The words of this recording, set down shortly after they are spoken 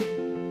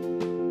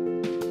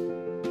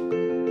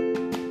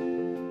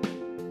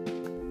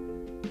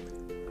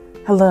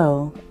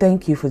Hello,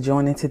 thank you for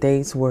joining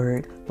today's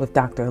Word with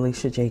Dr.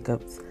 Alicia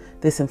Jacobs.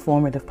 This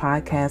informative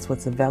podcast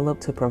was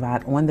developed to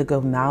provide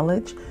on-the-go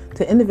knowledge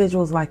to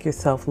individuals like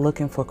yourself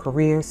looking for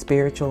career,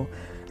 spiritual,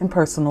 and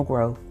personal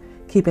growth.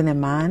 Keeping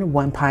in mind,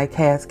 one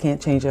podcast can't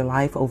change your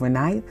life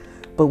overnight,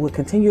 but with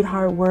continued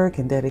hard work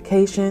and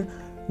dedication,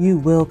 you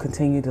will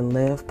continue to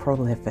live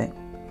prolific.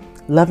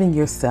 Loving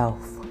yourself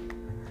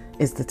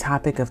is the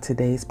topic of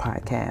today's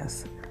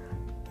podcast.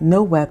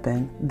 No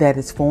weapon that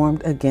is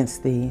formed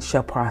against thee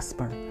shall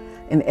prosper,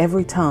 and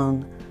every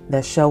tongue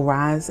that shall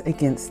rise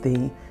against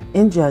thee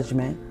in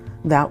judgment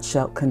thou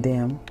shalt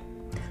condemn.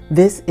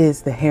 This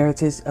is the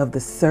heritage of the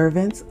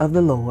servants of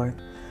the Lord,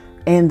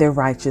 and their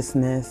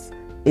righteousness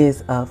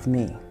is of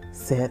me,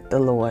 said the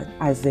Lord.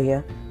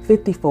 Isaiah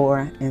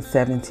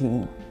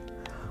 54:17.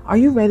 Are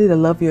you ready to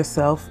love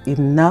yourself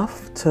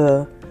enough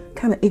to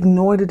kind of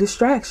ignore the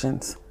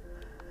distractions?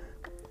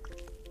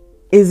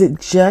 Is it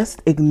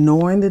just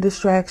ignoring the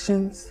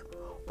distractions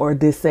or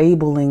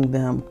disabling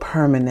them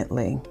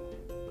permanently?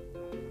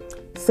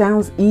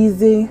 Sounds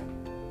easy,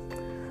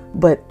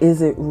 but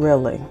is it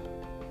really?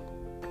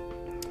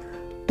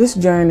 This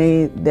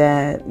journey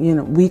that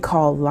we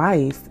call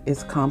life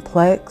is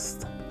complex.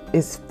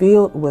 It's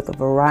filled with a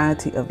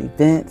variety of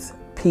events,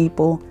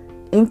 people,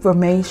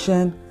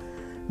 information,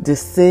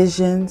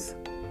 decisions.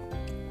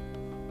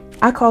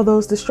 I call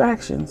those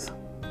distractions.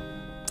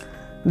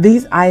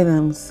 These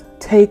items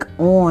take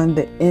on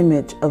the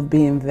image of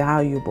being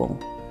valuable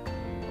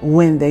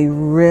when they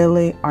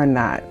really are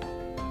not.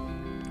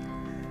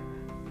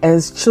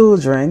 As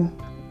children,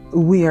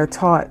 we are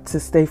taught to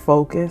stay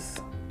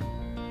focused,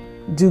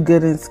 do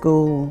good in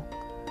school,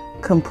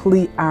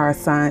 complete our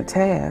assigned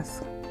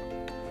tasks.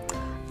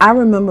 I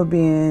remember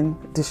being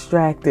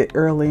distracted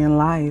early in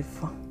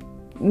life,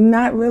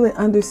 not really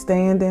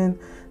understanding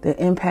the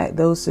impact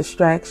those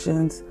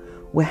distractions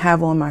would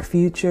have on my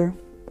future,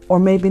 or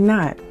maybe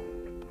not.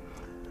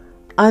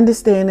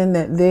 Understanding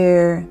that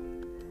there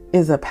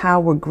is a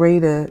power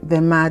greater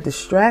than my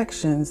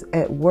distractions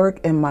at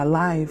work in my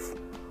life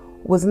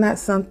was not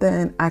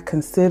something I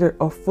considered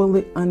or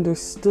fully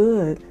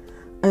understood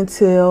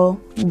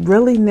until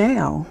really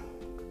now.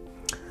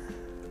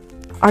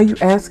 Are you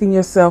asking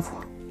yourself,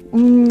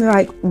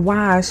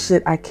 why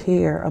should I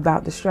care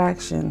about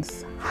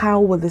distractions? How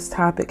will this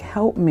topic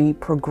help me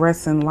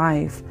progress in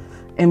life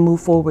and move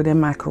forward in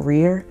my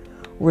career,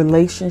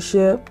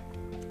 relationship,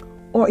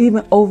 or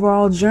even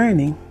overall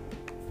journey?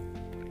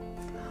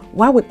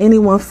 Why would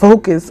anyone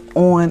focus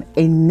on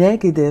a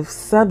negative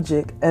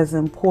subject as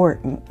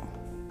important?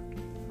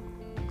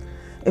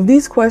 If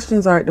these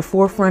questions are at the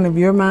forefront of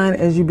your mind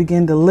as you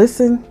begin to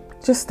listen,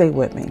 just stay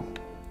with me.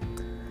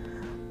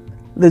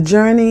 The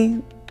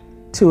journey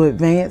to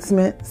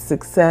advancement,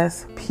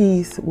 success,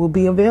 peace will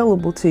be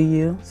available to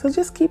you, so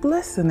just keep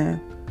listening.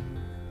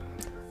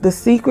 The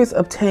secrets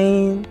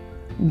obtained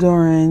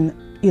during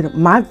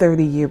my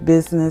 30-year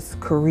business,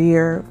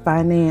 career,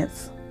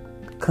 finance,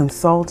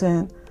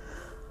 consulting,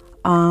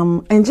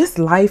 and just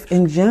life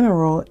in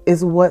general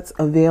is what's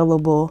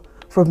available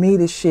for me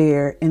to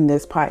share in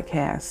this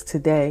podcast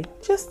today,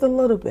 just a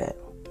little bit.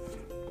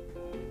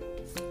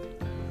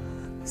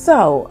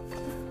 So,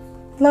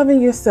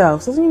 loving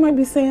yourself. So you might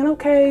be saying,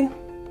 okay,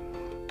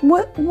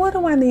 what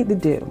do I need to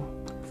do?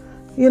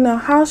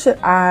 How should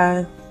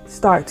I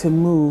start to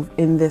move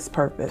in this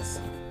purpose?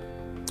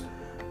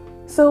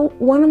 So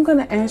what I'm going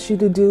to ask you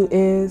to do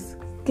is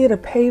get a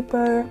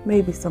paper,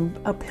 maybe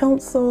a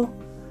pencil,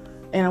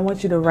 and I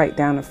want you to write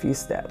down a few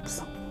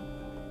steps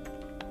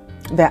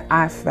that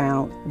I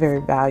found very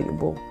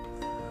valuable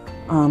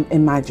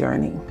in my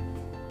journey.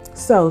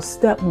 So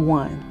step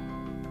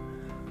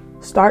 1,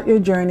 start your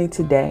journey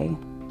today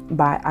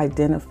by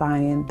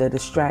identifying the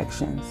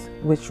distractions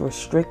which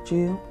restrict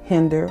you,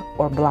 hinder,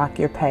 or block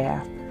your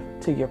path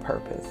to your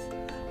purpose.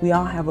 We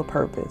all have a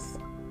purpose.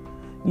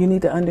 You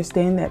need to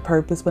understand that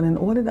purpose, but in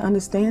order to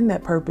understand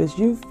that purpose,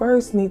 you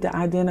first need to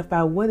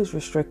identify what is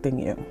restricting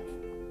you.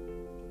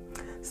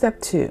 Step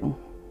 2,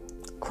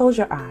 close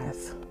your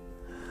eyes.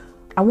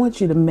 I want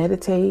you to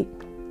meditate.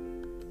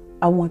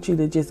 I want you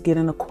to just get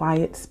in a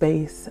quiet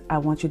space. I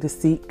want you to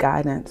seek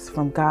guidance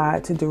from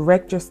God to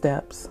direct your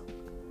steps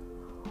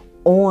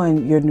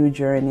on your new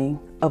journey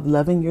of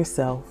loving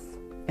yourself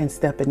and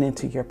stepping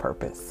into your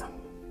purpose.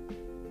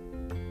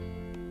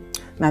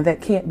 Now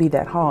that can't be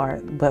that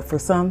hard, but for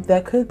some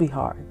that could be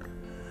hard.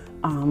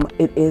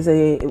 It's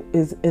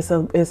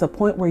a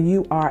point where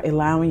you are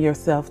allowing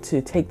yourself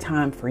to take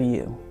time for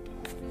you.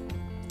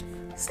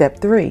 Step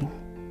 3,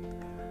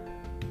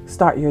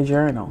 start your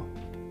journal.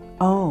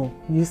 Oh,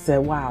 you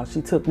said, wow,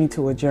 she took me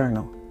to a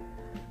journal.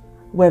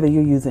 Whether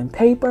you're using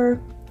paper,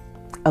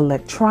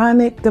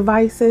 electronic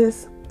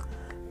devices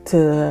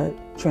to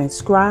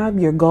transcribe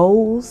your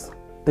goals,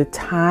 the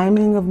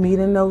timing of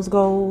meeting those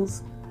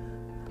goals,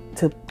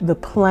 to the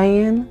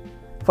plan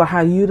for how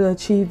you to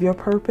achieve your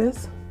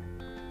purpose.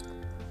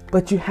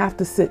 But you have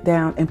to sit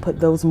down and put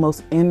those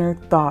most inner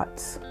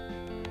thoughts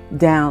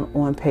down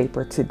on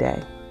paper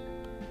today.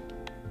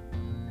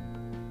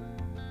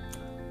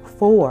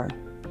 4,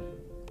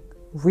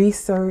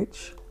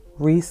 Research,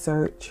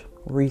 research,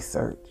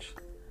 research,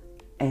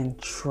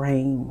 and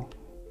train.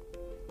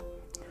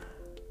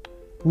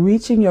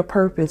 Reaching your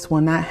purpose will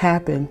not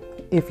happen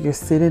if you're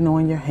sitting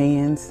on your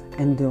hands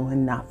and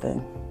doing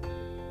nothing.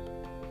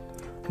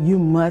 You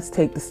must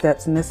take the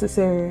steps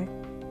necessary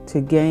to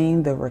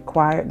gain the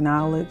required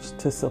knowledge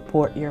to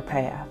support your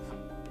path.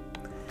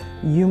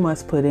 You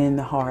must put in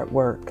the hard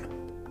work.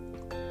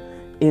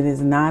 It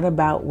is not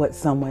about what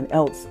someone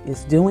else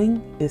is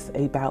doing, it's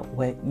about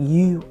what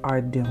you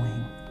are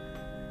doing.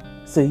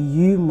 So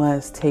you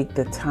must take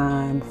the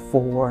time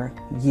for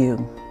you.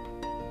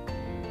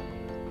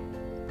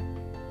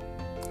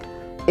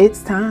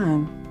 It's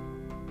time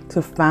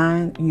to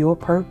find your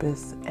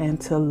purpose and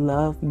to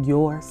love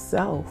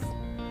yourself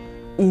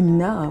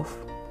enough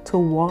to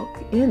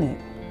walk in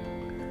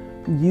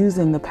it,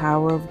 using the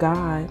power of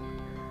God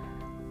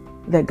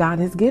that God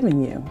has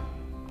given you.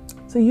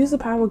 So use the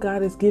power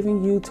God has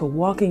given you to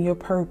walk in your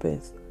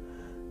purpose.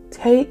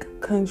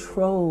 Take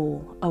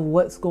control of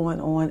what's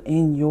going on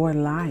in your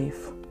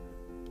life.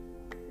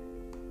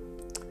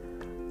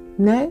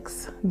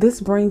 Next,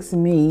 this brings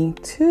me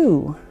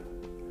to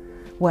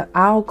what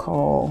I'll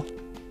call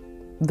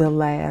the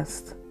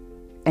last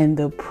and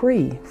the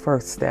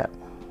pre-first step.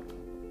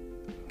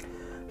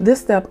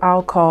 This step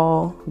I'll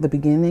call the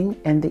beginning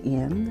and the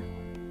end.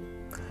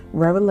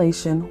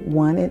 Revelation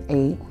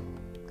 1:8.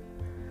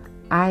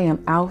 I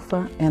am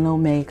Alpha and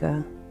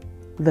Omega,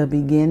 the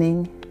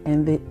beginning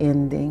and the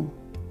ending,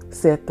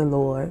 said the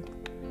Lord,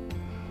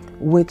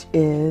 which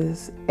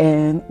is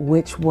and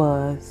which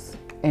was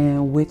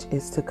and which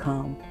is to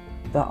come,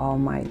 the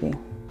Almighty.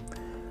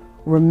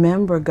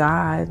 Remember,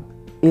 God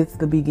is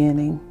the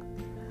beginning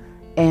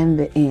and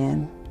the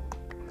end.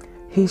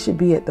 He should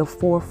be at the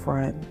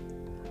forefront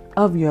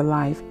of your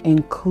life,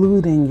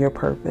 including your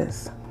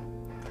purpose.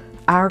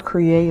 Our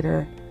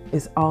Creator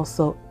is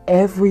also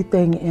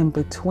everything in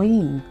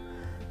between,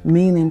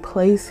 meaning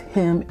place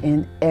Him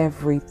in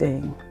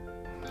everything.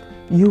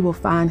 You will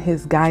find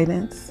His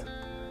guidance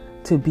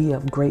to be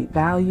of great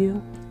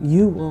value.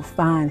 You will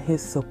find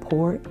His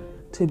support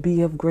to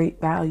be of great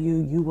value.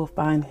 You will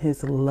find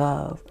His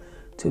love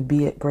to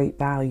be at great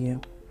value.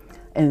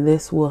 And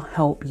this will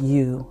help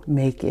you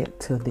make it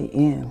to the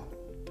end.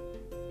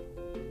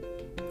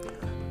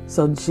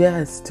 So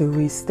just to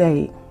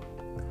restate,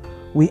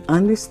 we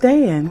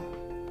understand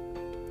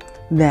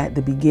that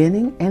the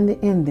beginning and the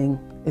ending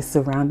is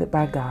surrounded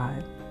by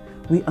God.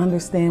 We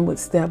understand with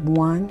step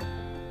 1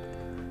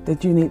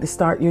 that you need to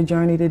start your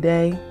journey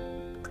today,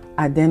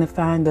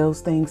 identifying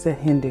those things that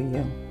hinder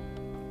you.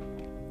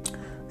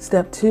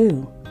 Step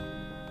 2,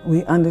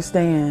 we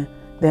understand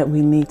that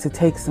we need to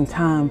take some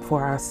time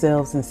for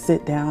ourselves and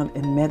sit down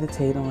and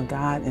meditate on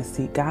God and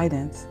seek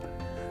guidance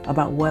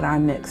about what our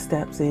next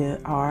steps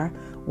are,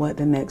 what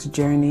the next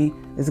journey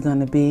is going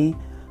to be,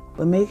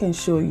 but making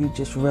sure you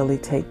just really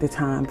take the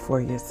time for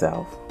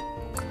yourself.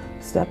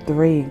 Step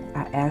 3,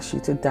 I ask you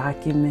to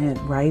document,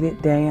 write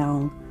it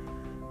down,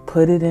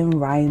 put it in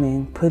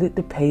writing, put it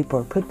to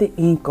paper, put the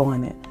ink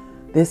on it.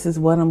 This is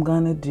what I'm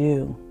going to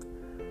do.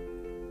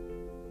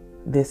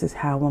 This is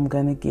how I'm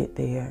going to get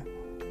there.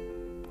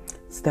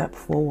 Step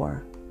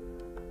 4,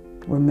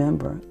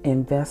 remember,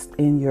 invest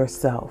in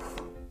yourself.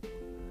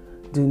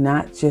 Do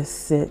not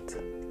just sit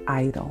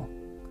idle.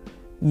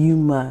 You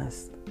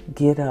must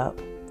get up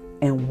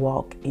and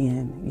walk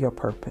in your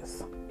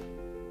purpose.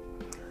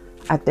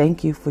 I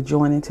thank you for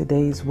joining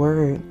today's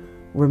word.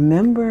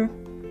 Remember,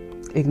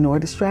 ignore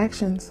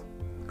distractions,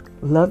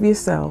 love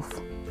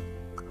yourself,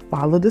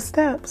 follow the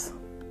steps,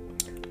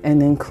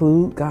 and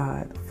include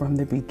God from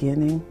the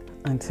beginning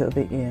until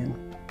the end.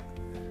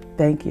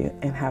 Thank you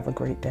and have a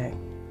great day.